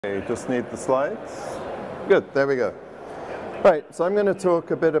Okay, just need the slides. Good, there we go. Right, so I'm going to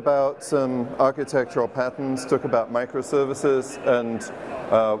talk a bit about some architectural patterns, talk about microservices and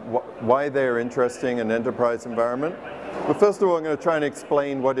why they're interesting in an enterprise environment. But first of all, I'm going to try and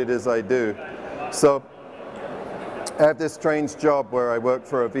explain what it is I do. So I have this strange job where I work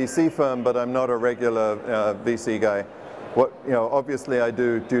for a VC firm, but I'm not a regular VC guy. Obviously I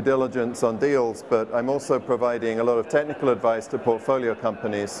do due diligence on deals, but I'm also providing a lot of technical advice to portfolio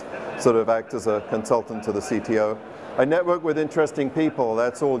companies, sort of act as a consultant to the CTO. I network with interesting people.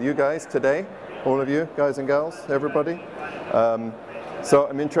 That's all you guys today, all of you, guys and gals, everybody. So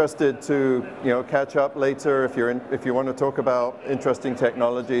I'm interested to catch up later if you want to talk about interesting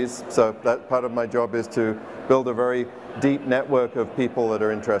technologies. So that part of my job is to build a very deep network of people that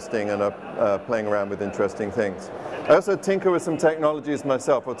are interesting and are playing around with interesting things. I also tinker with some technologies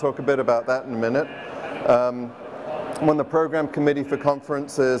myself. I'll talk a bit about that in a minute. I'm on the program committee for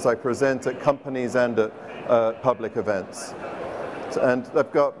conferences. I present at companies and at public events. And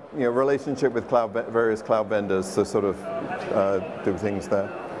I've got a relationship with various cloud vendors to sort of do things there.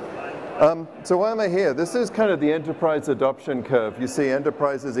 So why am I here? This is kind of the enterprise adoption curve. You see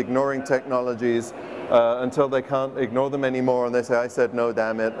enterprises ignoring technologies until they can't ignore them anymore, and they say, I said no,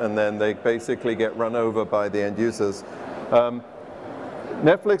 damn it, and then they basically get run over by the end users.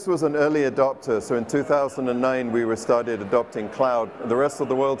 Netflix was an early adopter, so in 2009 we started adopting cloud. The rest of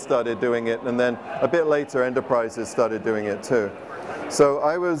the world started doing it, and then a bit later enterprises started doing it too. So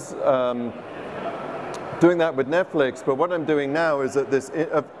I was doing that with Netflix, but what I'm doing now is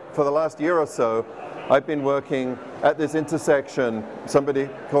that for the last year or so, I've been working at this intersection. Somebody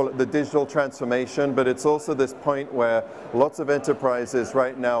call it the digital transformation, but it's also this point where lots of enterprises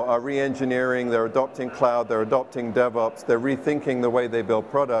right now are re-engineering, they're adopting cloud, they're adopting DevOps, they're rethinking the way they build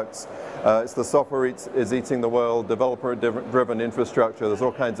products. It's the software is eating the world, developer-driven infrastructure, there's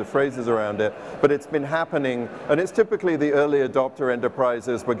all kinds of phrases around it, but it's been happening, and it's typically the early adopter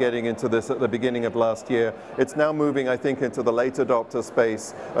enterprises were getting into this at the beginning of last year. It's now moving, I think, into the late adopter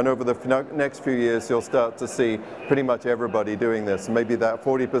space, and over the next few years you'll start to see pretty much everybody doing this. Maybe that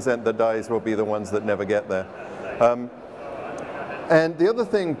 40% that dies will be the ones that never get there. And the other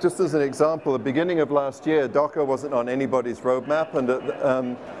thing, just as an example, at the beginning of last year, Docker wasn't on anybody's roadmap, and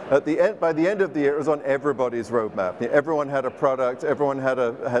by the end of the year, it was on everybody's roadmap. Everyone had a product, everyone had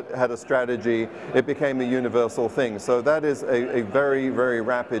a strategy. It became a universal thing. So that is a very, very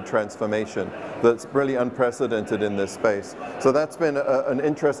rapid transformation that's really unprecedented in this space. So that's been an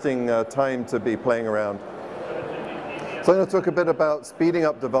interesting time to be playing around. So I'm going to talk a bit about speeding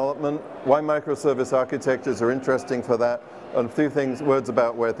up development, why microservice architectures are interesting for that, and a few words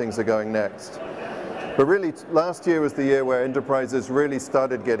about where things are going next. But really, last year was the year where enterprises really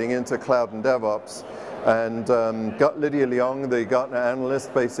started getting into cloud and DevOps. And Lydia Leong, the Gartner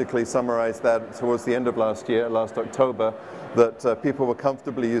analyst, basically summarized that towards the end of last October, that people were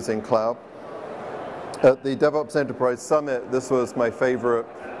comfortably using cloud. At the DevOps Enterprise Summit, this was my favorite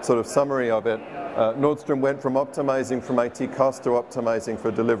sort of summary of it. Nordstrom went from optimizing from IT cost to optimizing for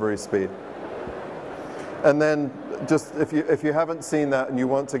delivery speed. And then just if you haven't seen that and you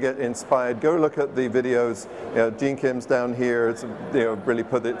want to get inspired, go look at the videos. Gene Kim's down here. It's, really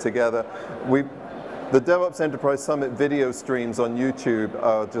put it together. The DevOps Enterprise Summit video streams on YouTube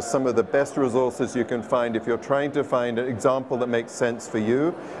are just some of the best resources you can find if you're trying to find an example that makes sense for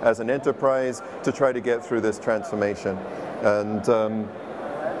you as an enterprise to try to get through this transformation. And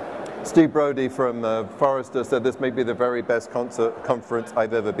Steve Brody from Forrester said this may be the very best conference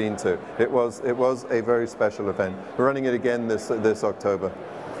I've ever been to. It was a very special event. We're running it again this October.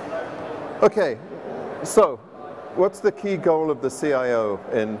 Okay, so what's the key goal of the CIO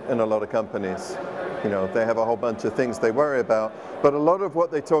in a lot of companies? They have a whole bunch of things they worry about, but a lot of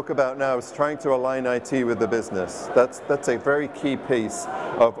what they talk about now is trying to align IT with the business. That's a very key piece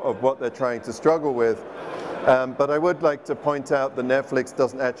of what they're trying to struggle with. But I would like to point out that Netflix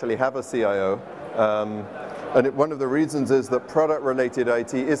doesn't actually have a CIO. And one of the reasons is that product-related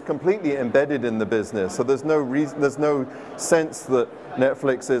IT is completely embedded in the business. So there's no sense that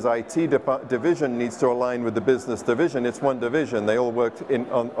Netflix's IT division needs to align with the business division. It's one division. They all work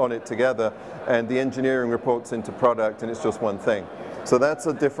on it together, and the engineering reports into product, and it's just one thing. So that's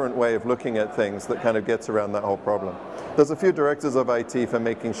a different way of looking at things that kind of gets around that whole problem. There's a few directors of IT for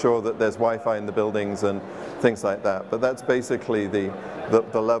making sure that there's Wi-Fi in the buildings and things like that. But that's basically the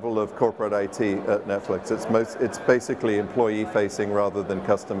level of corporate IT at Netflix. It's basically employee-facing rather than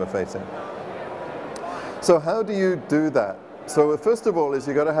customer-facing. So how do you do that? So first of all is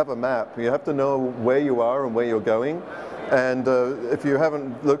you've got to have a map. You have to know where you are and where you're going. And if you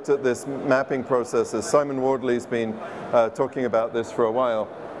haven't looked at this mapping process, as Simon Wardley's been talking about this for a while,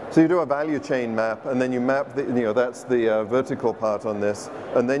 So you do a value chain map, and then you map that's the vertical part on this,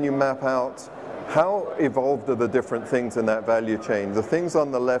 and then you map out how evolved are the different things in that value chain. The things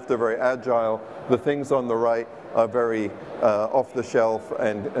on the left are very agile, the things on the right are very off the shelf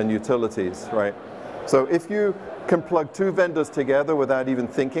and utilities, right? So if you can plug two vendors together without even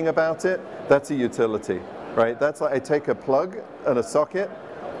thinking about it, that's a utility, right? That's like I take a plug and a socket,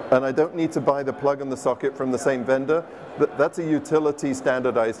 and I don't need to buy the plug and the socket from the same vendor. That's a utility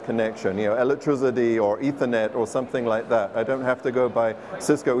standardized connection, electricity or Ethernet or something like that. I don't have to go buy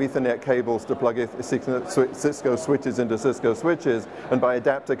Cisco Ethernet cables to plug Cisco switches into Cisco switches and buy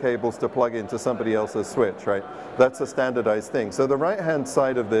adapter cables to plug into somebody else's switch, right? That's a standardized thing. So the right-hand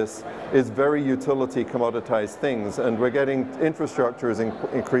side of this is very utility commoditized things, and we're getting infrastructure is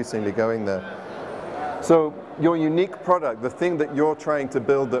increasingly going there. So your unique product, the thing that you're trying to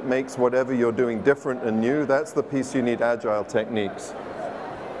build that makes whatever you're doing different and new, that's the piece you need agile techniques.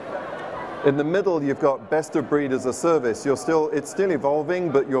 In the middle, you've got best of breed as a service. It's still evolving,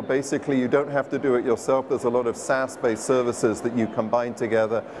 but you don't have to do it yourself. There's a lot of SaaS-based services that you combine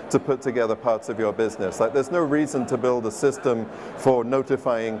together to put together parts of your business. Like, there's no reason to build a system for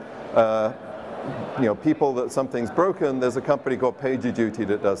notifying people that something's broken. There's a company called PagerDuty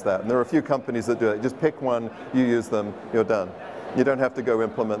that does that, and there are a few companies that do it. Just pick one, you use them, you're done. You don't have to go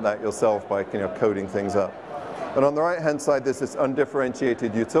implement that yourself by coding things up. And on the right hand side, there's this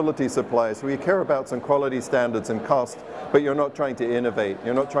undifferentiated utility supply. So you care about some quality standards and cost, but you're not trying to innovate.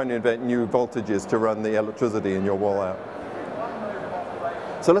 You're not trying to invent new voltages to run the electricity in your wall out.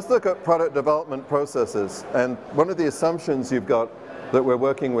 So let's look at product development processes. And one of the assumptions you've got that we're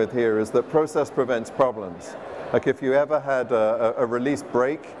working with here is that process prevents problems. Like, if you ever had a release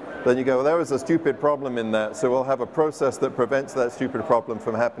break, then you go, well, there was a stupid problem in that, so we'll have a process that prevents that stupid problem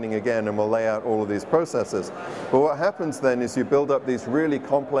from happening again, and we'll lay out all of these processes. But what happens then is you build up these really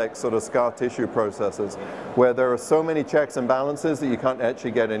complex sort of scar tissue processes where there are so many checks and balances that you can't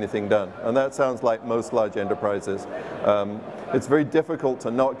actually get anything done. And that sounds like most large enterprises. It's very difficult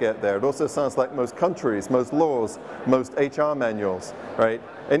to not get there. It also sounds like most countries, most laws, most HR manuals, right?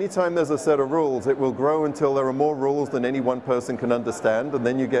 Anytime there's a set of rules, it will grow until there are more rules than any one person can understand, and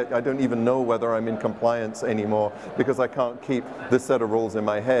then you get, I don't even know whether I'm in compliance anymore because I can't keep this set of rules in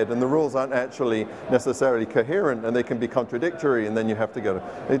my head, and the rules aren't actually necessarily coherent, and they can be contradictory, and then you have to go.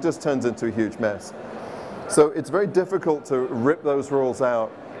 It just turns into a huge mess. So it's very difficult to rip those rules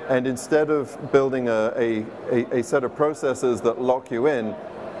out, and instead of building a set of processes that lock you in,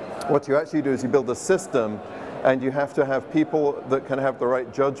 what you actually do is you build a system, and you have to have people that can have the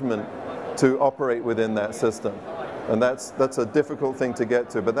right judgment to operate within that system. And that's a difficult thing to get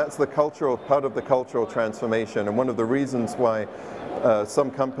to, but that's the cultural part of the cultural transformation, and one of the reasons why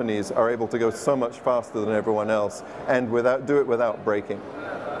some companies are able to go so much faster than everyone else and do it without breaking.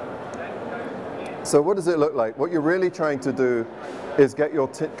 So what does it look like? What you're really trying to do is get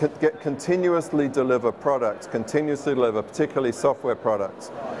continuously deliver products, continuously deliver particularly software products.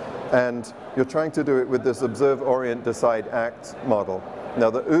 And you're trying to do it with this observe, orient, decide, act model. Now,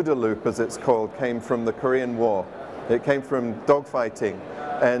 the OODA loop, as it's called, came from the Korean War. It came from dogfighting,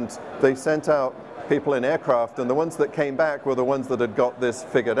 and they sent out people in aircraft, and the ones that came back were the ones that had got this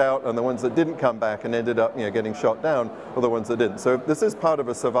figured out, and the ones that didn't come back and ended up getting shot down were the ones that didn't. So this is part of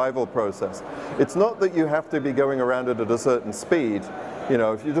a survival process. It's not that you have to be going around it at a certain speed.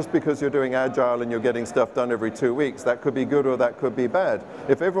 If just because you're doing agile and you're getting stuff done every 2 weeks, that could be good or that could be bad.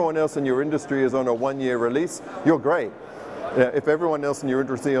 If everyone else in your industry is on a 1-year release, you're great. If everyone else in your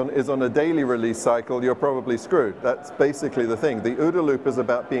industry is on a daily release cycle, you're probably screwed. That's basically the thing. The OODA loop is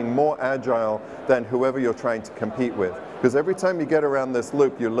about being more agile than whoever you're trying to compete with. Because every time you get around this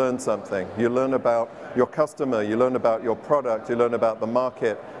loop, you learn something. You learn about your customer, you learn about your product, you learn about the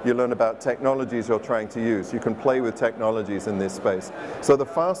market, you learn about technologies you're trying to use. You can play with technologies in this space. So the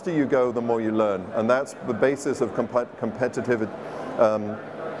faster you go, the more you learn. And that's the basis of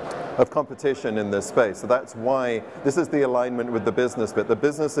competition in this space. So that's why this is the alignment with the business bit. The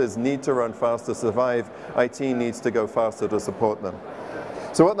businesses need to run fast to survive. IT needs to go faster to support them.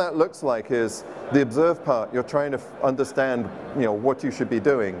 So what that looks like is the observe part. You're trying to understand, what you should be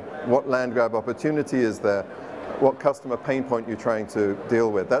doing, what land grab opportunity is there, what customer pain point you're trying to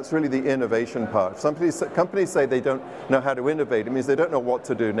deal with. That's really the innovation part. If companies say they don't know how to innovate, it means they don't know what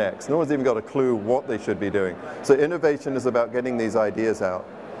to do next. No one's even got a clue what they should be doing. So innovation is about getting these ideas out.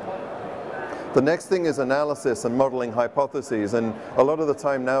 The next thing is analysis and modeling hypotheses, and a lot of the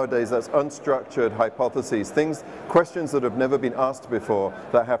time nowadays that's unstructured hypotheses, questions that have never been asked before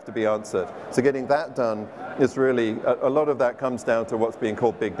that have to be answered. So getting that done is really, a lot of that comes down to what's being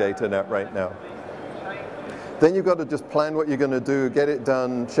called big data net right now. Then you've got to just plan what you're going to do, get it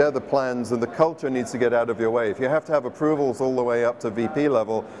done, share the plans, and the culture needs to get out of your way. If you have to have approvals all the way up to VP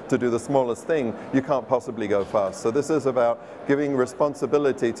level to do the smallest thing, you can't possibly go fast. So this is about giving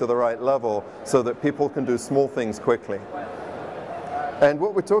responsibility to the right level so that people can do small things quickly. And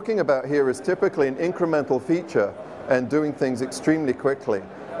what we're talking about here is typically an incremental feature and doing things extremely quickly,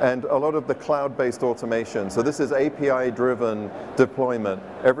 and a lot of the cloud-based automation. So this is API-driven deployment.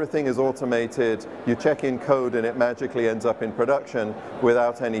 Everything is automated. You check in code and it magically ends up in production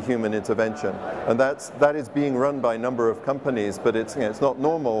without any human intervention. And that is being run by a number of companies, but it's, you know, it's not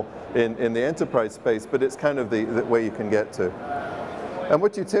normal in the enterprise space, but it's kind of the way you can get to. And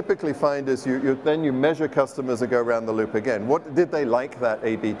what you typically find is then you measure customers and go around the loop again. What did they like that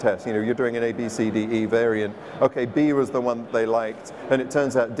A/B test? You know, you're doing an A, B, C, D, E variant. Okay, B was the one that they liked, and it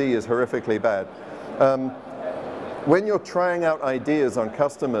turns out D is horrifically bad. When you're trying out ideas on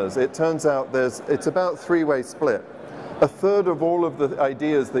customers, it turns out it's about three-way split. A third of all of the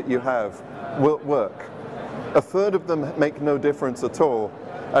ideas that you have will work. A third of them make no difference at all,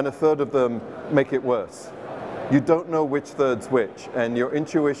 and a third of them make it worse. You don't know which third's which, and your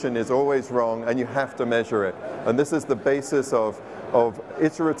intuition is always wrong, and you have to measure it. And this is the basis of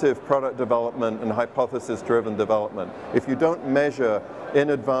iterative product development and hypothesis-driven development. If you don't measure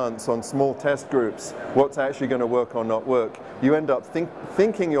in advance on small test groups what's actually going to work or not work, you end up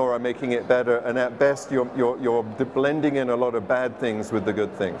thinking you're making it better, and at best you're blending in a lot of bad things with the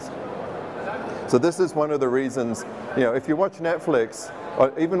good things. So this is one of the reasons, you know, if you watch Netflix,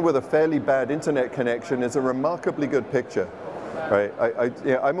 or even with a fairly bad internet connection, it's a remarkably good picture, right?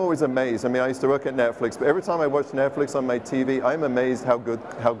 I'm always amazed. I mean, I used to work at Netflix, but every time I watch Netflix on my TV, I'm amazed how good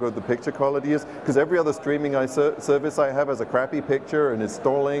the picture quality is, because every other streaming service I have has a crappy picture and is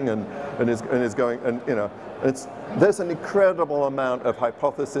stalling and is going, and you know, there's an incredible amount of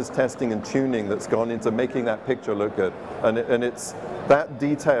hypothesis testing and tuning that's gone into making that picture look good, and it's that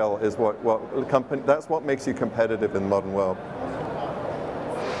detail is that's what makes you competitive in the modern world.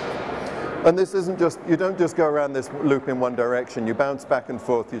 And this isn't just, you don't just go around this loop in one direction, you bounce back and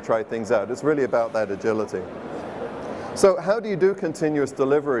forth, you try things out. It's really about that agility. So how do you do continuous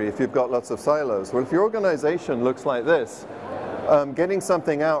delivery if you've got lots of silos? Well, if your organization looks like this, getting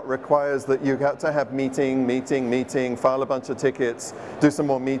something out requires that you got to have meeting, file a bunch of tickets, do some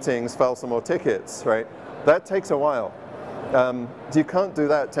more meetings, file some more tickets, right? That takes a while. You can't do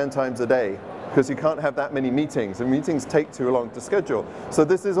that 10 times a day, because you can't have that many meetings, and meetings take too long to schedule. So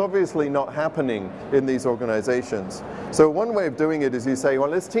this is obviously not happening in these organizations. So one way of doing it is you say, well,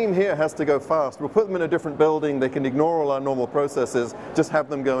 this team here has to go fast. We'll put them in a different building. They can ignore all our normal processes. Just have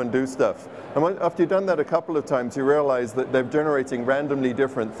them go and do stuff. And after you've done that a couple of times, you realize that they're generating randomly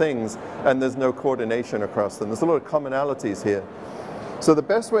different things, and there's no coordination across them. There's a lot of commonalities here. So the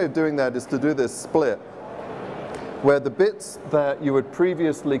best way of doing that is to do this split, where the bits that you would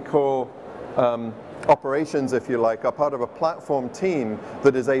previously call operations, if you like, are part of a platform team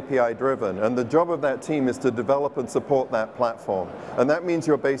that is API driven, and the job of that team is to develop and support that platform. And that means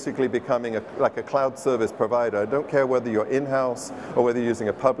you're basically becoming like a cloud service provider. I don't care whether you're in-house or whether you're using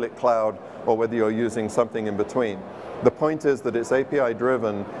a public cloud or whether you're using something in between. The point is that it's API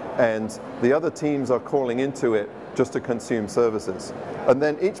driven, and the other teams are calling into it just to consume services. And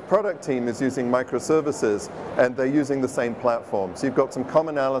then each product team is using microservices, and they're using the same platform. So you've got some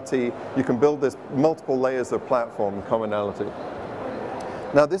commonality. You can build this multiple layers of platform commonality.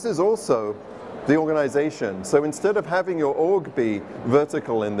 Now this is also the organization. So instead of having your org be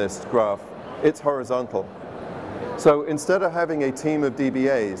vertical in this graph, it's horizontal. So instead of having a team of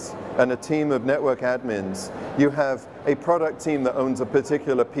DBAs and a team of network admins, you have a product team that owns a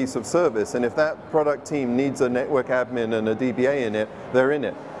particular piece of service, and if that product team needs a network admin and a DBA in it, they're in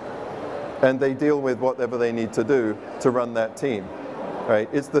it. And they deal with whatever they need to do to run that team. Right?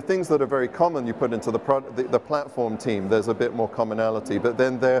 It's the things that are very common you put into the platform team. There's a bit more commonality, but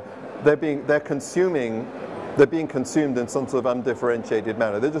then they're being consumed in some sort of undifferentiated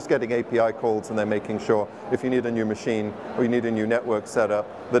manner. They're just getting API calls, and they're making sure if you need a new machine or you need a new network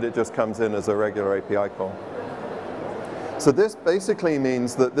setup, that it just comes in as a regular API call. So this basically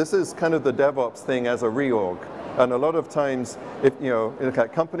means that this is kind of the DevOps thing as a reorg. And a lot of times, if you know,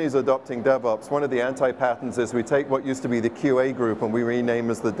 companies adopting DevOps, one of the anti-patterns is we take what used to be the QA group and we rename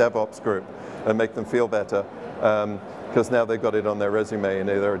as the DevOps group and make them feel better. because now they've got it on their resume and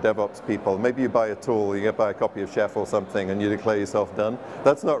they're DevOps people. Maybe you buy a tool, you buy a copy of Chef or something, and you declare yourself done.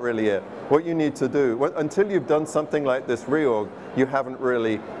 That's not really it. What you need to do, until you've done something like this reorg, you haven't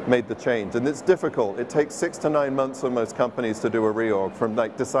really made the change. And it's difficult. It takes 6 to 9 months for most companies to do a reorg, from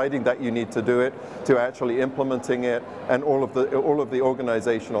like deciding that you need to do it to actually implementing it and all of the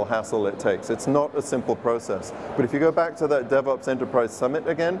organizational hassle it takes. It's not a simple process. But if you go back to that DevOps Enterprise Summit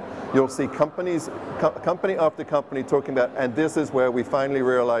again, you'll see company after company talking about, and this is where we finally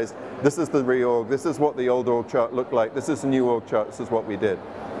realized this is the reorg, this is what the old org chart looked like, this is the new org chart, this is what we did.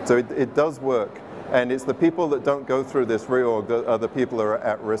 So it does work. And it's the people that don't go through this reorg that are the people that are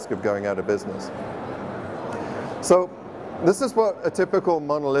at risk of going out of business. So this is what a typical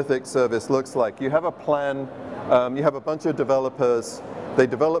monolithic service looks like. You have a plan, you have a bunch of developers, they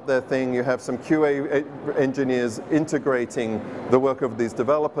develop their thing, you have some QA engineers integrating the work of these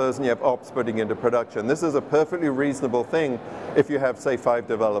developers, and you have ops putting into production. This is a perfectly reasonable thing if you have, say, 5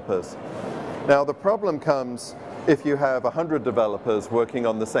 developers. Now the problem comes if you have 100 developers working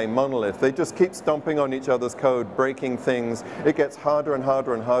on the same monolith. They just keep stomping on each other's code, breaking things. It gets harder and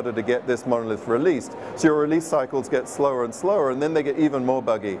harder and harder to get this monolith released. So your release cycles get slower and slower, and then they get even more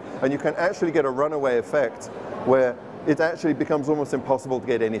buggy. And you can actually get a runaway effect where it actually becomes almost impossible to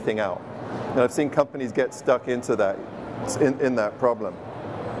get anything out. And I've seen companies get stuck into that, in that problem.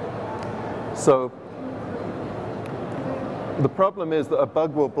 So the problem is that a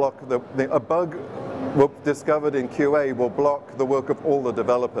bug will block a bug discovered in QA will block the work of all the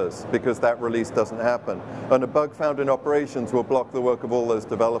developers because that release doesn't happen. And a bug found in operations will block the work of all those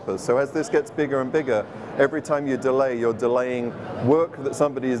developers. So as this gets bigger and bigger, every time you delay, you're delaying work that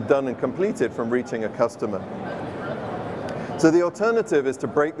somebody has done and completed from reaching a customer. So the alternative is to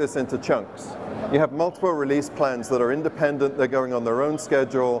break this into chunks. You have multiple release plans that are independent, they're going on their own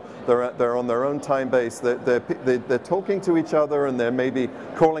schedule, they're on their own time base, they're talking to each other, and they're maybe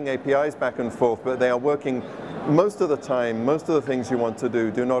calling APIs back and forth, but they are working most of the time. Most of the things you want to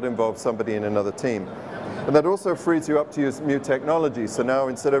do not involve somebody in another team. And that also frees you up to use new technology. So now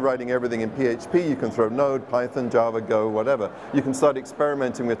instead of writing everything in PHP, you can throw Node, Python, Java, Go, whatever. You can start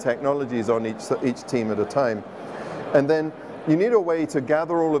experimenting with technologies on each team at a time. And then you need a way to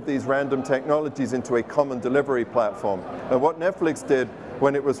gather all of these random technologies into a common delivery platform. And what Netflix did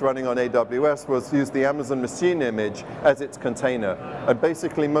when it was running on AWS was use the Amazon machine image as its container. And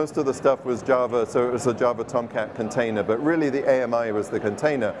basically most of the stuff was Java, so it was a Java Tomcat container, but really the AMI was the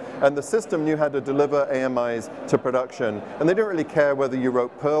container. And the system knew how to deliver AMIs to production, and they didn't really care whether you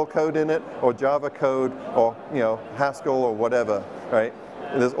wrote Perl code in it, or Java code, or Haskell or whatever, right?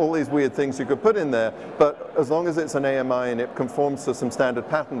 There's all these weird things you could put in there, but as long as it's an AMI and it conforms to some standard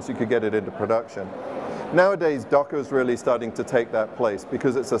patterns, you could get it into production. Nowadays, Docker is really starting to take that place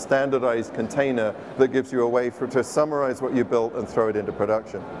because it's a standardized container that gives you a way to summarize what you built and throw it into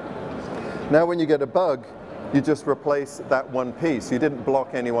production. Now when you get a bug, you just replace that one piece. You didn't block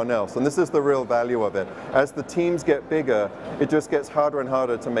anyone else. And this is the real value of it. As the teams get bigger, it just gets harder and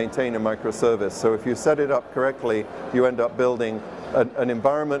harder to maintain a microservice. So if you set it up correctly, you end up building an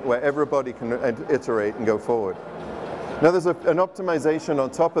environment where everybody can iterate and go forward. Now there's an optimization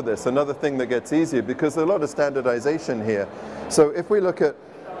on top of this, another thing that gets easier because there's a lot of standardization here. So if we look at,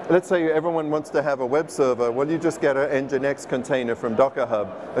 let's say everyone wants to have a web server, well you just get an Nginx container from Docker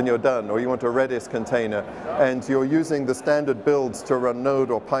Hub and you're done, or you want a Redis container and you're using the standard builds to run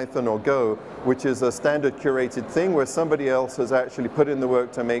Node or Python or Go, which is a standard curated thing where somebody else has actually put in the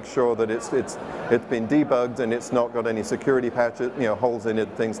work to make sure that it's been debugged and it's not got any security patches, holes in it,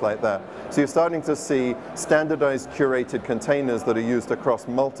 things like that. So you're starting to see standardized curated containers that are used across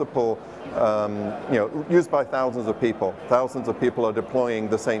multiple, used by thousands of people. Thousands of people are deploying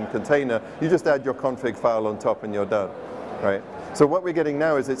the same container. You just add your config file on top and you're done, right? So what we're getting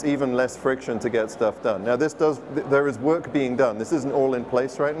now is it's even less friction to get stuff done. Now there is work being done. This isn't all in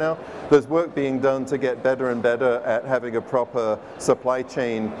place right now. There's work being done to get better and better at having a proper supply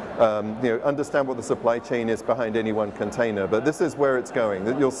chain, understand what the supply chain is behind any one container. But this is where it's going.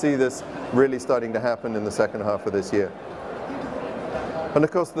 You'll see this really starting to happen in the second half of this year. And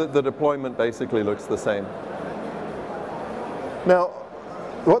of course the deployment basically looks the same. Now,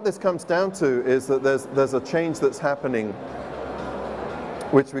 what this comes down to is that there's a change that's happening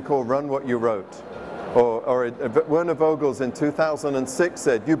which we call run what you wrote. Or Werner Vogels in 2006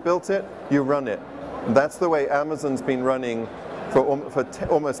 said, you built it, you run it. And that's the way Amazon's been running for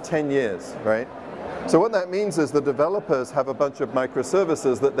almost 10 years, right? So what that means is the developers have a bunch of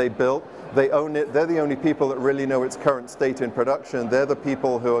microservices that they built, they own it, they're the only people that really know its current state in production, they're the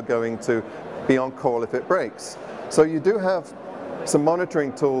people who are going to be on call if it breaks. So you do have some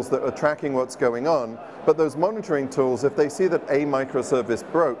monitoring tools that are tracking what's going on, but those monitoring tools, if they see that a microservice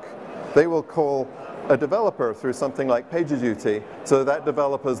broke, they will call a developer through something like PagerDuty, so that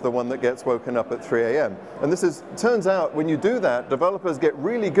developer's the one that gets woken up at 3 a.m. And turns out when you do that, developers get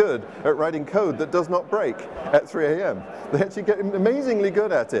really good at writing code that does not break at 3 a.m. They actually get amazingly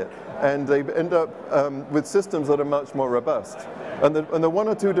good at it, and they end up with systems that are much more robust. And the one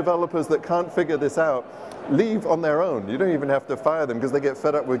or two developers that can't figure this out leave on their own. You don't even have to fire them because they get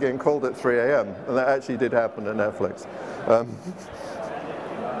fed up with getting called at 3 a.m. And that actually did happen at Netflix.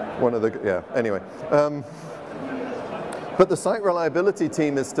 Anyway. But the site reliability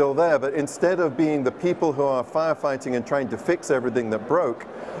team is still there, but instead of being the people who are firefighting and trying to fix everything that broke,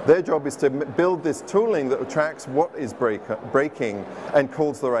 their job is to build this tooling that tracks what is breaking and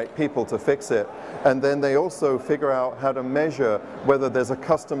calls the right people to fix it. And then they also figure out how to measure whether there's a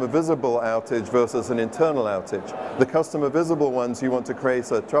customer visible outage versus an internal outage. The customer visible ones, you want to create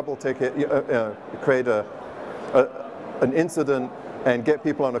a trouble ticket, create an incident, and get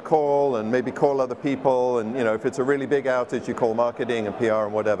people on a call and maybe call other people, and if it's a really big outage, you call marketing and PR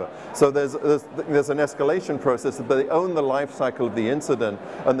and whatever. So there's an escalation process, but they own the life cycle of the incident,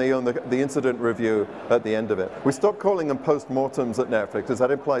 and they own the incident review at the end of it. We stopped calling them post-mortems at Netflix because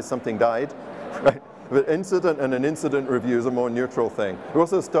that implies something died, right? But incident and an incident review is a more neutral thing. We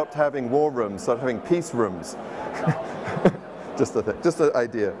also stopped having war rooms, started having peace rooms. Just an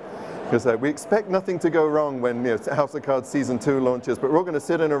idea. Because we expect nothing to go wrong when House of Cards Season 2 launches, but we're all going to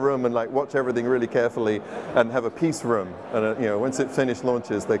sit in a room and watch everything really carefully and have a peace room. And once it finished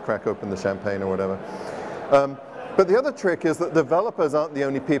launches, they crack open the champagne or whatever. But the other trick is that developers aren't the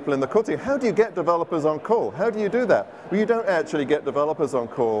only people in the call team. How do you get developers on call? How do you do that? Well, you don't actually get developers on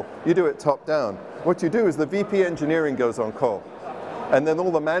call. You do it top down. What you do is the VP engineering goes on call. And then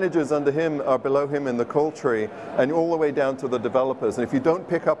all the managers under him are below him in the call tree, and all the way down to the developers. And if you don't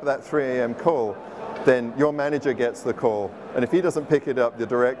pick up that 3 a.m. call, then your manager gets the call. And if he doesn't pick it up, the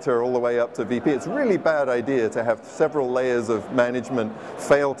director all the way up to VP. It's a really bad idea to have several layers of management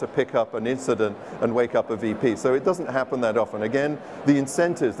fail to pick up an incident and wake up a VP. So it doesn't happen that often. Again, the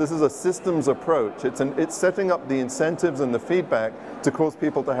incentives, this is a systems approach. It's setting up the incentives and the feedback to cause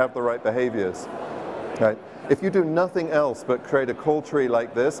people to have the right behaviors. Right? If you do nothing else but create a call tree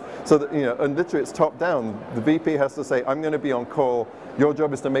like this, so that, and literally it's top down, the VP has to say, I'm going to be on call, your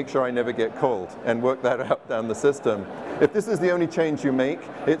job is to make sure I never get called, and work that out down the system. If this is the only change you make,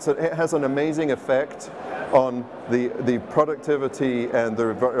 it has an amazing effect on the productivity and the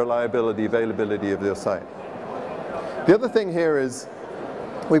reliability, availability of your site. The other thing here is,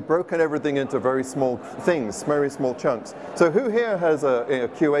 we've broken everything into very small things, very small chunks. So who here has a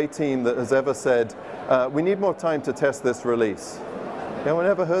QA team that has ever said, we need more time to test this release? Anyone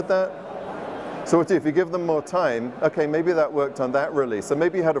ever heard that? So what if you give them more time, okay, maybe that worked on that release. So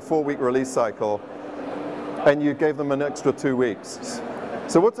maybe you had a 4-week release cycle and you gave them an extra 2 weeks.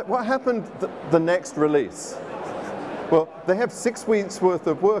 So what happened the next release? Well, they have 6 weeks worth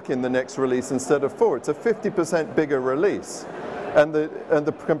of work in the next release instead of 4. It's a 50% bigger release. And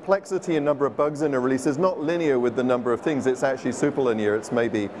the complexity and number of bugs in a release is not linear with the number of things. It's actually superlinear. It's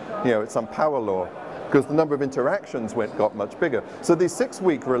maybe, it's some power law, because the number of interactions got much bigger. So the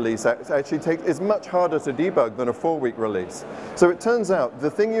 6-week release actually is much harder to debug than a 4-week release. So it turns out the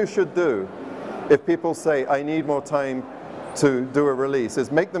thing you should do if people say, I need more time to do a release,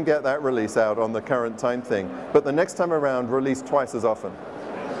 is make them get that release out on the current time thing. But the next time around, release twice as often.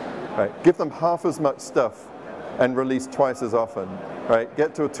 Right? Give them half as much stuff and release twice as often, right?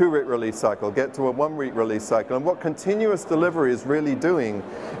 Get to a 2-week release cycle, get to a 1-week release cycle. And what continuous delivery is really doing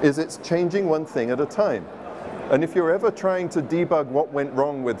is it's changing one thing at a time. And if you're ever trying to debug what went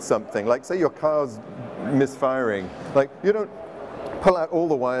wrong with something, like say your car's misfiring, you don't pull out all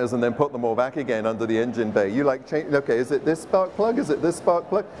the wires and then put them all back again under the engine bay. You change, okay, is it this spark plug? Is it this spark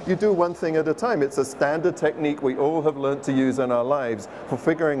plug? You do one thing at a time. It's a standard technique we all have learned to use in our lives for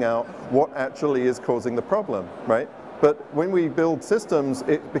figuring out what actually is causing the problem, right? But when we build systems,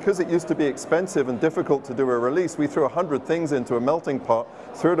 because it used to be expensive and difficult to do a release, we threw 100 things into a melting pot,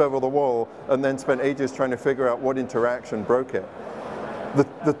 threw it over the wall, and then spent ages trying to figure out what interaction broke it.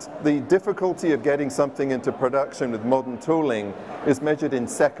 The difficulty of getting something into production with modern tooling is measured in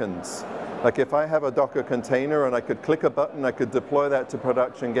seconds. Like if I have a Docker container and I could click a button, I could deploy that to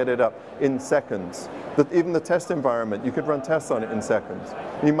production, get it up in seconds. Even the test environment, you could run tests on it in seconds.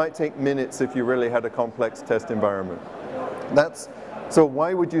 You might take minutes if you really had a complex test environment. That's So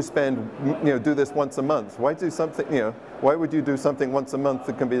why would you do this once a month? Why do something, why would you do something once a month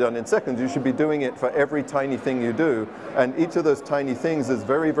that can be done in seconds? You should be doing it for every tiny thing you do, and each of those tiny things is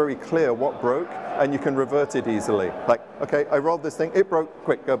very, very clear what broke, and you can revert it easily. Like, okay, I rolled this thing, it broke,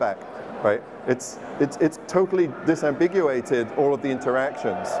 quick, go back, right? It's totally disambiguated all of the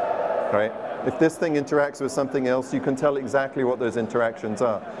interactions, right? If this thing interacts with something else, you can tell exactly what those interactions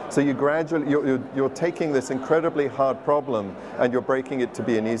are. So you gradually, you're taking this incredibly hard problem and you're breaking it to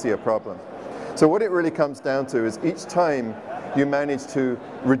be an easier problem. So what it really comes down to is each time you manage to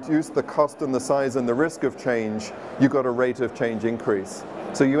reduce the cost and the size and the risk of change, you got a rate of change increase.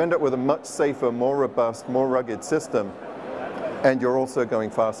 So you end up with a much safer, more robust, more rugged system, and you're also going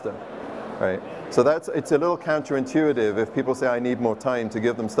faster, right? So it's a little counterintuitive if people say I need more time to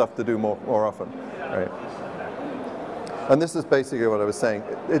give them stuff to do more often, right? And this is basically what I was saying.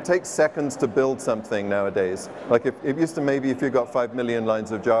 It takes seconds to build something nowadays. Like it used to maybe if you've got 5 million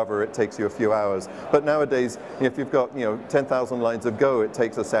lines of Java, it takes you a few hours. But nowadays, if you've got 10,000 lines of Go, it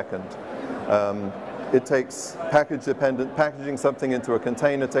takes a second. It takes packaging something into a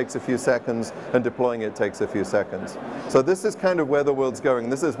container takes a few seconds, and deploying it takes a few seconds. So this is kind of where the world's going.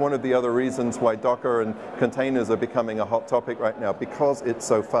 This is one of the other reasons why Docker and containers are becoming a hot topic right now, because it's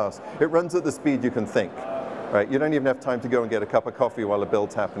so fast. It runs at the speed you can think, right? You don't even have time to go and get a cup of coffee while a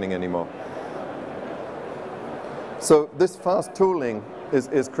build's happening anymore. So this fast tooling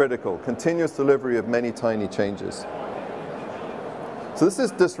is critical. Continuous delivery of many tiny changes. So this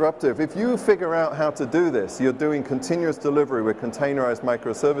is disruptive. If you figure out how to do this, you're doing continuous delivery with containerized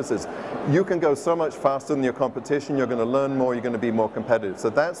microservices, you can go so much faster than your competition, you're going to learn more, you're going to be more competitive. So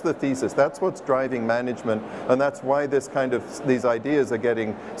that's the thesis. That's what's driving management, and that's why these ideas are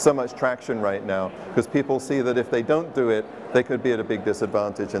getting so much traction right now, because people see that if they don't do it, they could be at a big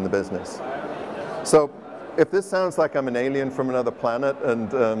disadvantage in the business. So if this sounds like I'm an alien from another planet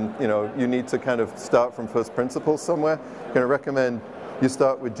and you need to kind of start from first principles somewhere, I'm going to recommend you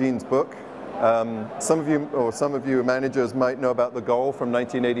start with Gene's book. Some of you managers might know about The Goal from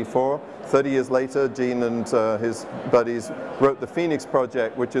 1984. 30 years later, Gene and his buddies wrote the Phoenix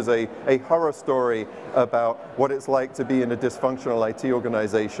Project, which is a horror story about what it's like to be in a dysfunctional IT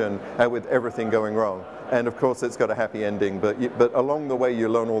organization with everything going wrong. And of course, it's got a happy ending, but along the way, you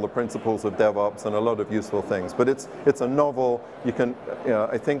learn all the principles of DevOps and a lot of useful things. But it's a novel. You can,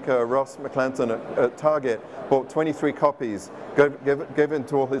 I think Ross McClanton at Target bought 23 copies, gave it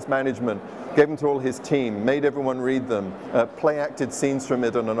to all his management, gave them to all his team, made everyone read them, play-acted scenes from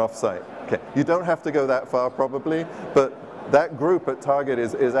it on an offsite. Okay, you don't have to go that far probably, but that group at Target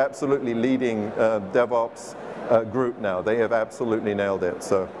is absolutely leading DevOps group now. They have absolutely nailed it,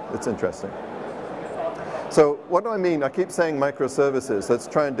 so it's interesting. So what do I mean? I keep saying microservices. Let's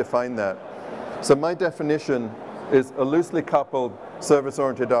try and define that. So my definition is a loosely coupled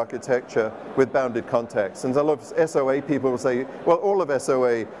service-oriented architecture with bounded context. And a lot of SOA people will say, well, all of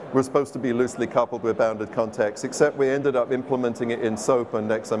SOA was supposed to be loosely coupled with bounded context, except we ended up implementing it in SOAP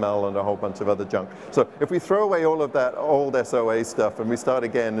and XML and a whole bunch of other junk. So if we throw away all of that old SOA stuff and we start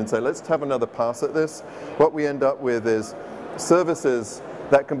again and say, let's have another pass at this, what we end up with is services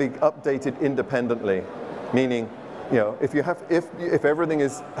that can be updated independently. Meaning, if everything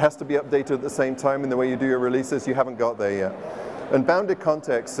has to be updated at the same time in the way you do your releases, you haven't got there yet. And bounded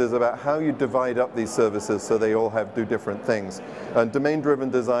context is about how you divide up these services so they all do different things. And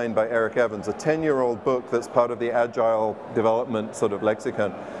Domain-Driven Design by Eric Evans, a 10-year-old book that's part of the agile development sort of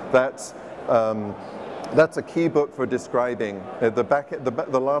lexicon. That's a key book for describing,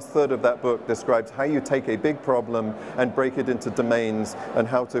 the last third of that book describes how you take a big problem and break it into domains and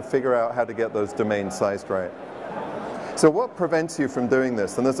how to figure out how to get those domains sized right. So what prevents you from doing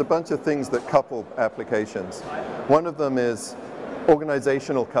this? And there's a bunch of things that couple applications. One of them is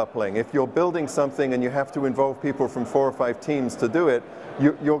organizational coupling. If you're building something and you have to involve people from 4 or 5 teams to do it,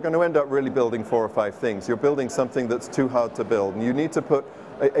 you're going to end up really building 4 or 5 things. You're building something that's too hard to build. And you need to put,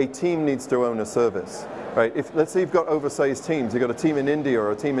 a team needs to own a service. Right? Let's say you've got oversized teams, you've got a team in India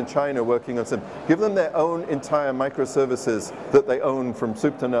or a team in China working on something. Give them their own entire microservices that they own from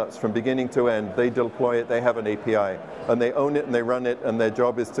soup to nuts, from beginning to end. They deploy it, they have an API, and they own it and they run it, and their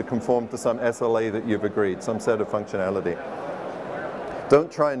job is to conform to some SLA that you've agreed, some set of functionality. Don't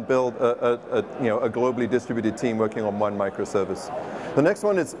try and build a globally distributed team working on one microservice. The next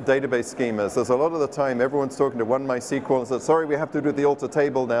one is database schemas. There's a lot of the time everyone's talking to one MySQL and says, sorry, we have to do the alter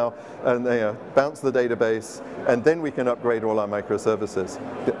table now, and they bounce the database, and then we can upgrade all our microservices.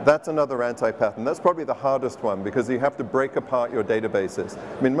 That's another anti-pattern. That's probably the hardest one because you have to break apart your databases.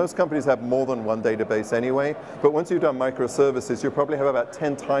 I mean, most companies have more than one database anyway, but once you've done microservices, you'll probably have about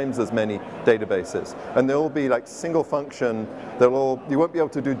 10 times as many databases. And they'll all be like single function. You won't be able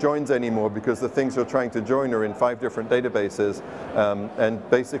to do joins anymore because the things you're trying to join are in 5 different databases. And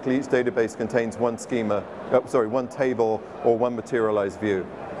basically each database contains one one table or one materialized view.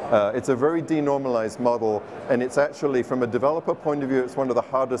 It's a very denormalized model, and it's actually, from a developer point of view, it's one of the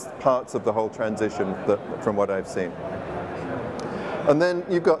hardest parts of the whole transition from what I've seen. And then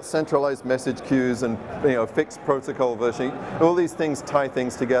you've got centralized message queues and fixed protocol version. All these things tie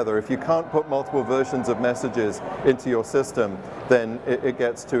things together. If you can't put multiple versions of messages into your system, then it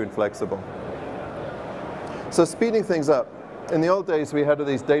gets too inflexible. So speeding things up. In the old days, we had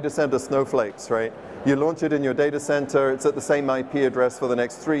these data center snowflakes, right? You launch it in your data center, it's at the same IP address for the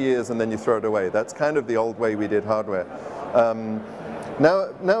next 3 years, and then you throw it away. That's kind of the old way we did hardware.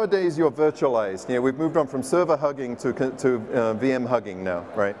 Nowadays, you're virtualized. We've moved on from server hugging to VM hugging now,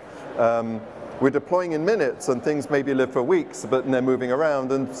 right? We're deploying in minutes, and things maybe live for weeks, but they're moving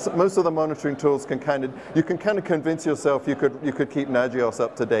around. And most of the monitoring tools you can kind of convince yourself you could keep Nagios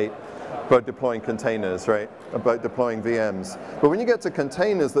up to date by deploying containers, right? About deploying VMs. But when you get to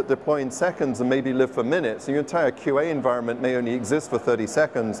containers that deploy in seconds and maybe live for minutes, your entire QA environment may only exist for 30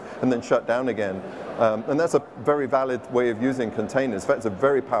 seconds and then shut down again. And that's a very valid way of using containers. In fact, it's a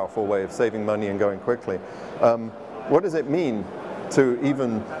very powerful way of saving money and going quickly. What does it mean to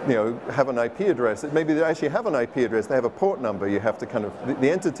even have an IP address? Maybe they actually have an IP address, they have a port number. You have to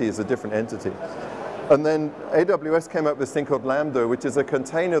the entity is a different entity. And then AWS came up with this thing called Lambda, which is a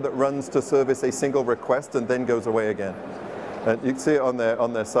container that runs to service a single request and then goes away again. And you can see it on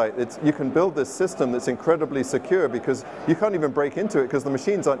their site. You can build this system that's incredibly secure because you can't even break into it because the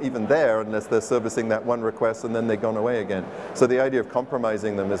machines aren't even there unless they're servicing that one request and then they've gone away again. So the idea of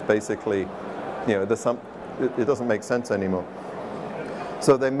compromising them is basically, it doesn't make sense anymore.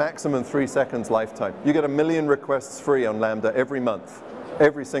 So they're maximum 3 seconds lifetime. You get 1 million requests free on Lambda every month,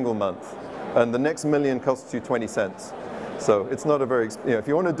 every single month. And the next 1 million costs you 20 cents. So it's not a very, if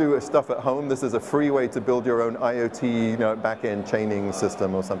you want to do stuff at home, this is a free way to build your own IoT, back-end chaining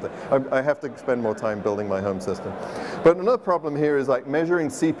system or something. I have to spend more time building my home system. But another problem here is like measuring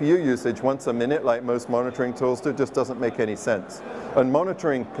CPU usage once a minute, like most monitoring tools do, just doesn't make any sense. And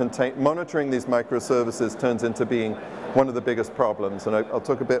monitoring these microservices turns into being one of the biggest problems. And I'll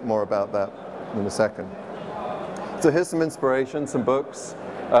talk a bit more about that in a second. So here's some inspiration, some books.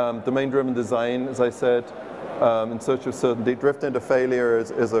 Domain-driven design, as I said, in search of certainty. Drift into failure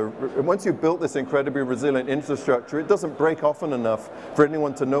once you've built this incredibly resilient infrastructure, it doesn't break often enough for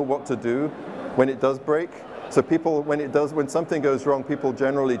anyone to know what to do when it does break. So when something goes wrong, people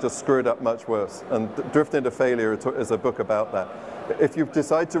generally just screw it up much worse. And Drift into Failure is a book about that. If you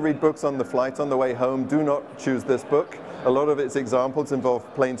decide to read books on the flight on the way home, do not choose this book. A lot of its examples involve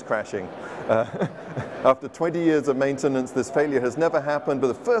planes crashing. After 20 years of maintenance, this failure has never happened, but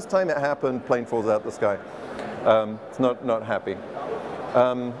the first time it happened, plane falls out the sky. It's not happy.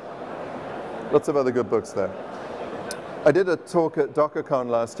 Lots of other good books there. I did a talk at DockerCon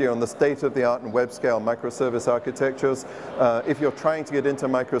last year on the state-of-the-art and web-scale microservice architectures. If you're trying to get into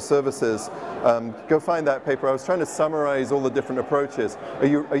microservices, go find that paper. I was trying to summarize all the different approaches. Are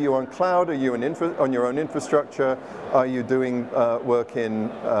you on cloud? Are you on your own infrastructure? Are you doing work in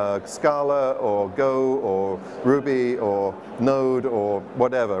Scala or Go or Ruby or Node or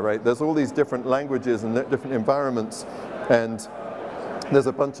whatever, right? There's all these different languages and different environments, and there's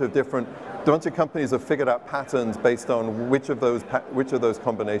a bunch of companies have figured out patterns based on which of those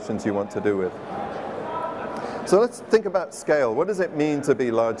combinations you want to do with. So let's think about scale. What does it mean to be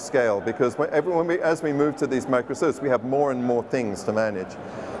large scale? Because as we move to these microservices, we have more and more things to manage.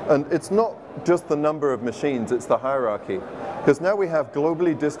 And it's not just the number of machines, it's the hierarchy. Because now we have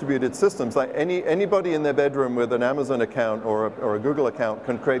globally distributed systems. Like anybody in their bedroom with an Amazon account or a Google account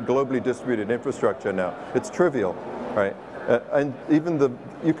can create globally distributed infrastructure now. It's trivial, right? And even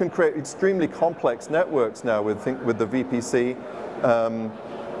you can create extremely complex networks now with the VPC.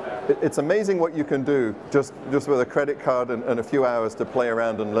 It's amazing what you can do just with a credit card and a few hours to play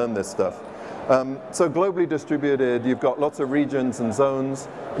around and learn this stuff. So globally distributed, you've got lots of regions and zones.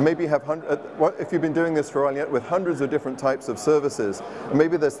 Maybe you have if you've been doing this for a while yet, with hundreds of different types of services,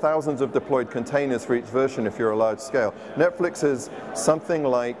 maybe there's thousands of deployed containers for each version if you're a large scale. Netflix is something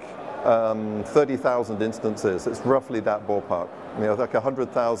like 30,000 instances. It's roughly that ballpark. Like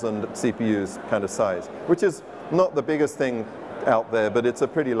 100,000 CPUs kind of size, which is not the biggest thing out there, but it's a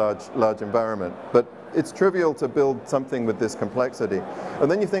pretty large environment. But it's trivial to build something with this complexity. And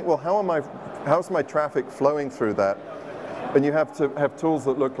then you think, well, how's my traffic flowing through that? And you have to have tools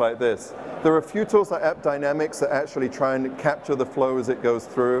that look like this. There are a few tools like App Dynamics that actually try and capture the flow as it goes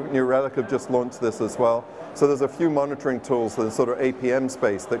through. New Relic have just launched this as well. So there's a few monitoring tools in the sort of APM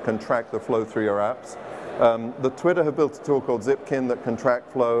space that can track the flow through your apps. The Twitter have built a tool called Zipkin that can track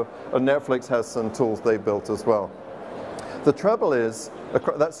flow, and Netflix has some tools they built as well. The trouble is,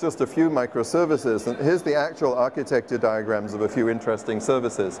 that's just a few microservices, and here's the actual architecture diagrams of a few interesting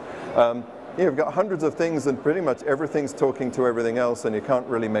services. You've got hundreds of things and pretty much everything's talking to everything else and you can't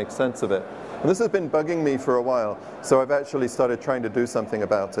really make sense of it. And this has been bugging me for a while, so I've actually started trying to do something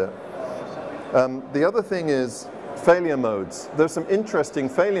about it. The other thing is failure modes. There's some interesting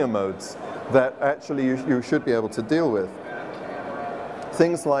failure modes that actually you should be able to deal with.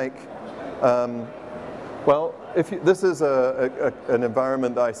 Things like, well, this is an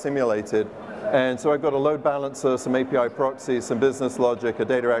environment that I simulated. And so I've got a load balancer, some API proxies, some business logic, a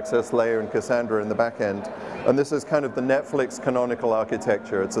data access layer, and Cassandra in the back end. And this is kind of the Netflix canonical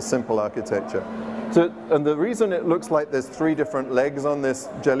architecture. It's a simple architecture. And the reason it looks like there's 3 different legs on this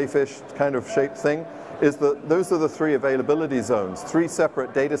jellyfish kind of shaped thing is that those are the 3 availability zones, 3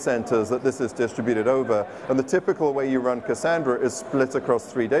 separate data centers that this is distributed over. And the typical way you run Cassandra is split across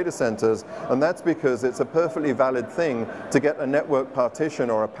 3 data centers, and that's because it's a perfectly valid thing to get a network partition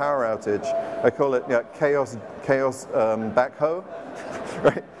or a power outage. I call it chaos backhoe,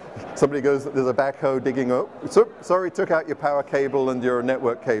 right? Somebody goes, there's a backhoe digging up. Sorry, took out your power cable and your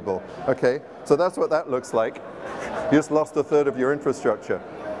network cable. Okay, so that's what that looks like. You just lost a third of your infrastructure.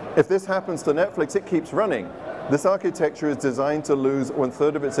 If this happens to Netflix, it keeps running. This architecture is designed to lose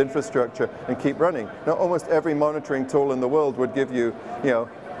 1/3 of its infrastructure and keep running. Now, almost every monitoring tool in the world would give you,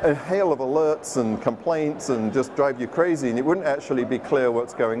 a hail of alerts and complaints and just drive you crazy, and it wouldn't actually be clear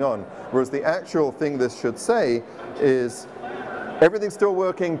what's going on. Whereas the actual thing this should say is, everything's still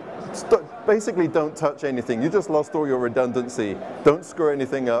working, basically don't touch anything. You just lost all your redundancy. Don't screw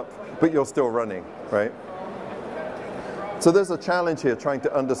anything up, but you're still running, right? So there's a challenge here trying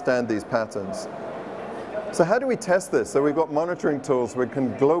to understand these patterns. So how do we test this? So we've got monitoring tools, we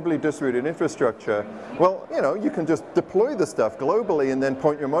can globally distributed infrastructure. Well, you can just deploy the stuff globally and then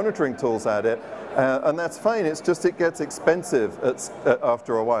point your monitoring tools at it, and that's fine. It's just it gets expensive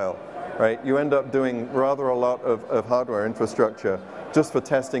after a while, right? You end up doing rather a lot of hardware infrastructure just for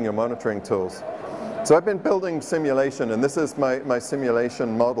testing your monitoring tools. So I've been building simulation, and this is my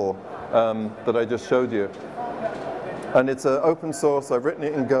simulation model that I just showed you. And it's open source. I've written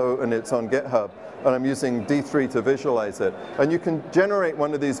it in Go, and it's on GitHub. And I'm using D3 to visualize it. And you can generate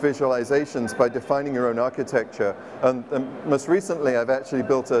one of these visualizations by defining your own architecture. And most recently, I've actually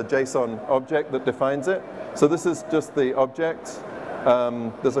built a JSON object that defines it. So this is just the object.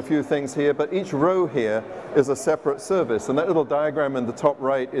 There's a few things here, but each row here is a separate service. And that little diagram in the top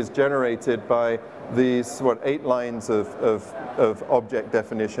right is generated by these, 8 lines of object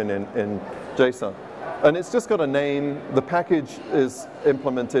definition in JSON. And it's just got a name. The package is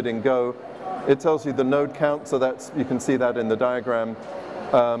implemented in Go. It tells you the node count, so you can see that in the diagram.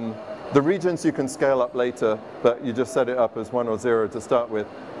 The regions you can scale up later, but you just set it up as 1 or 0 to start with.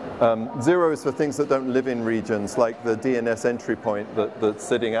 0 is for things that don't live in regions, like the DNS entry point that's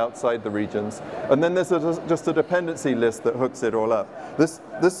sitting outside the regions. And then there's just a dependency list that hooks it all up. This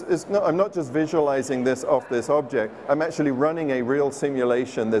is not, I'm not just visualizing this off this object. I'm actually running a real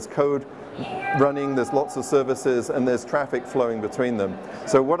simulation. There's code running, there's lots of services, and there's traffic flowing between them.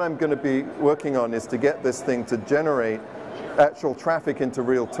 So what I'm going to be working on is to get this thing to generate actual traffic into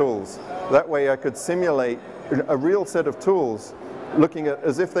real tools. That way I could simulate a real set of tools looking at,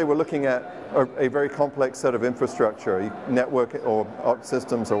 as if they were looking at a very complex set of infrastructure, network or op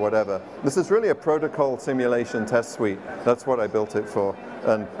systems or whatever. This is really a protocol simulation test suite. That's what I built it for.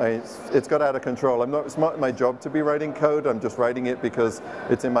 And it's got out of control. It's not my job to be writing code. I'm just writing it because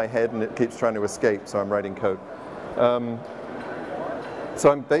it's in my head and it keeps trying to escape, so I'm writing code. So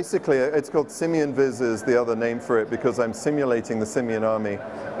I'm basically, it's called Simian Viz is the other name for it because I'm simulating the Simian army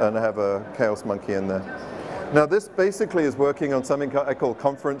and I have a Chaos Monkey in there. Now this basically is working on something I call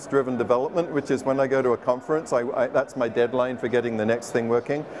conference-driven development, which is when I go to a conference, that's my deadline for getting the next thing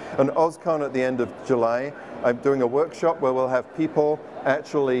working. And OSCON at the end of July, I'm doing a workshop where we'll have people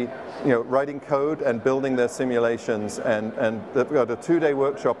actually writing code and building their simulations, and they've got a 2-day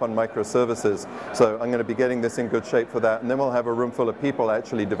workshop on microservices. So I'm going to be getting this in good shape for that, and then we'll have a room full of people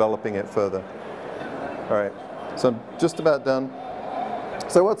actually developing it further. All right, so I'm just about done.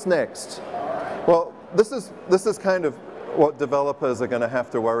 So what's next? Well, this is kind of what developers are going to have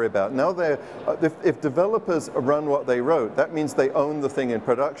to worry about. Now, if developers run what they wrote, that means they own the thing in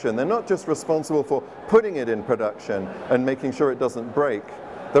production. They're not just responsible for putting it in production and making sure it doesn't break.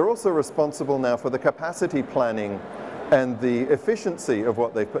 They're also responsible now for the capacity planning and the efficiency of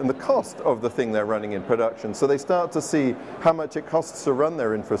what they put and the cost of the thing they're running in production. So they start to see how much it costs to run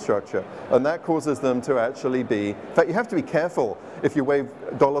their infrastructure. And that causes them to actually be, in fact, you have to be careful if you wave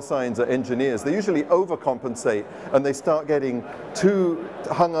 $ at engineers. They usually overcompensate and they start getting too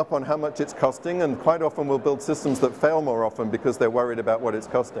hung up on how much it's costing, and quite often will build systems that fail more often because they're worried about what it's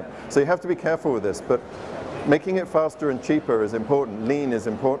costing. So you have to be careful with this. But making it faster and cheaper is important. Lean is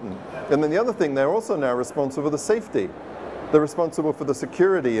important. And then the other thing, they're also now responsible for the safety. They're responsible for the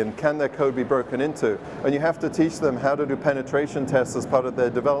security and can their code be broken into. And you have to teach them how to do penetration tests as part of their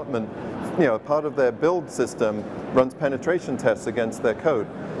development. You know, part of their build system runs penetration tests against their code.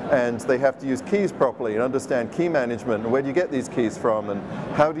 And they have to use keys properly and understand key management and where do you get these keys from and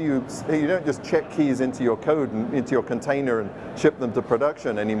how do you don't just check keys into your code and into your container and ship them to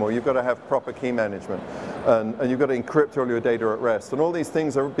production anymore. You've got to have proper key management and you've got to encrypt all your data at rest. And all these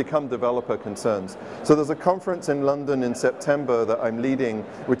things become developer concerns. So there's a conference in London in September that I'm leading,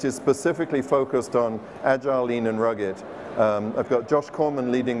 which is specifically focused on agile, lean, and rugged. I've got Josh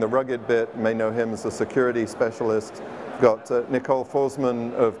Corman leading the rugged bit. You may know him as a security specialist. Got Nicole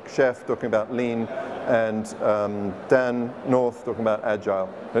Forsman of Chef talking about lean, and Dan North talking about agile.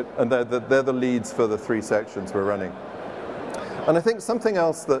 And they're the leads for the 3 sections we're running. And I think something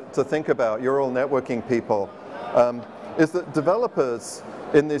else to think about, you're all networking people, is that developers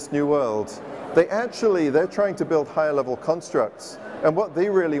in this new world, they're trying to build higher level constructs. And what they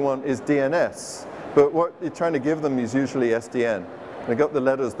really want is DNS. But what you're trying to give them is usually SDN. They got the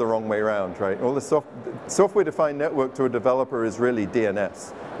letters the wrong way around, right? All the software-defined network to a developer is really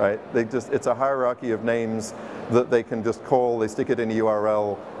DNS, right? It's a hierarchy of names that they can just call, they stick it in a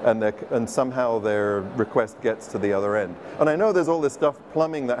URL, and somehow their request gets to the other end. And I know there's all this stuff,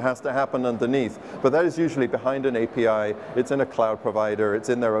 plumbing, that has to happen underneath, but that is usually behind an API, it's in a cloud provider, it's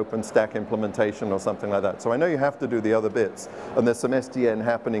in their OpenStack implementation or something like that. So I know you have to do the other bits, and there's some SDN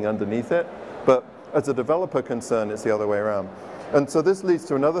happening underneath it, but as a developer concern, it's the other way around. And so this leads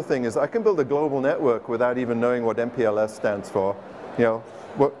to another thing, is I can build a global network without even knowing what MPLS stands for. You know,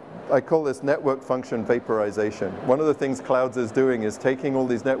 what I call this network function vaporization. One of the things Clouds is doing is taking all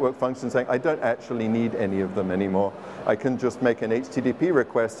these network functions, saying, I don't actually need any of them anymore. I can just make an HTTP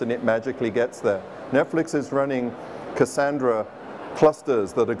request and it magically gets there. Netflix is running Cassandra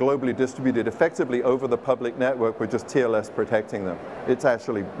clusters that are globally distributed effectively over the public network with just TLS protecting them. It's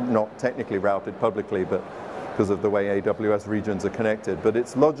actually not technically routed publicly, but because of the way AWS regions are connected, but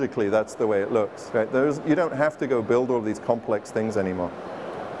it's logically that's the way it looks. Right? You don't have to go build all these complex things anymore.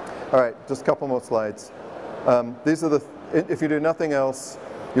 All right, just a couple more slides. These are if you do nothing else,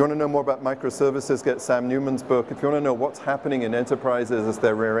 you want to know more about microservices, get Sam Newman's book. If you want to know what's happening in enterprises as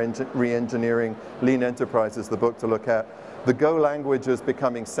they're re-engineering, Lean Enterprise is the book to look at. The Go language is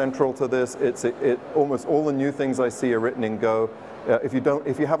becoming central to this. Almost all the new things I see are written in Go. If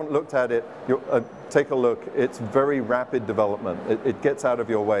you haven't looked at it, take a look. It's very rapid development. It gets out of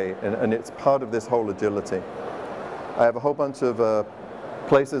your way, and it's part of this whole agility. I have a whole bunch of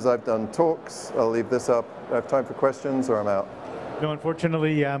places I've done talks. I'll leave this up. I have time for questions, or I'm out. No,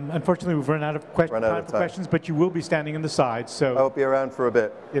 unfortunately, we've run out of time for questions, but you will be standing on the side, so I'll be around for a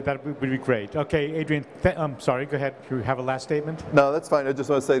bit. Yeah, that would be great. Okay, Adrian, sorry, go ahead. Do you have a last statement? No, that's fine. I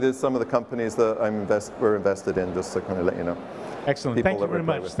just want to say there's some of the companies that we're invested in, just to kind of let you know. Excellent. Thank you very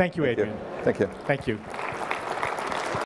much. Thank you, Adrian. Thank you. Thank you.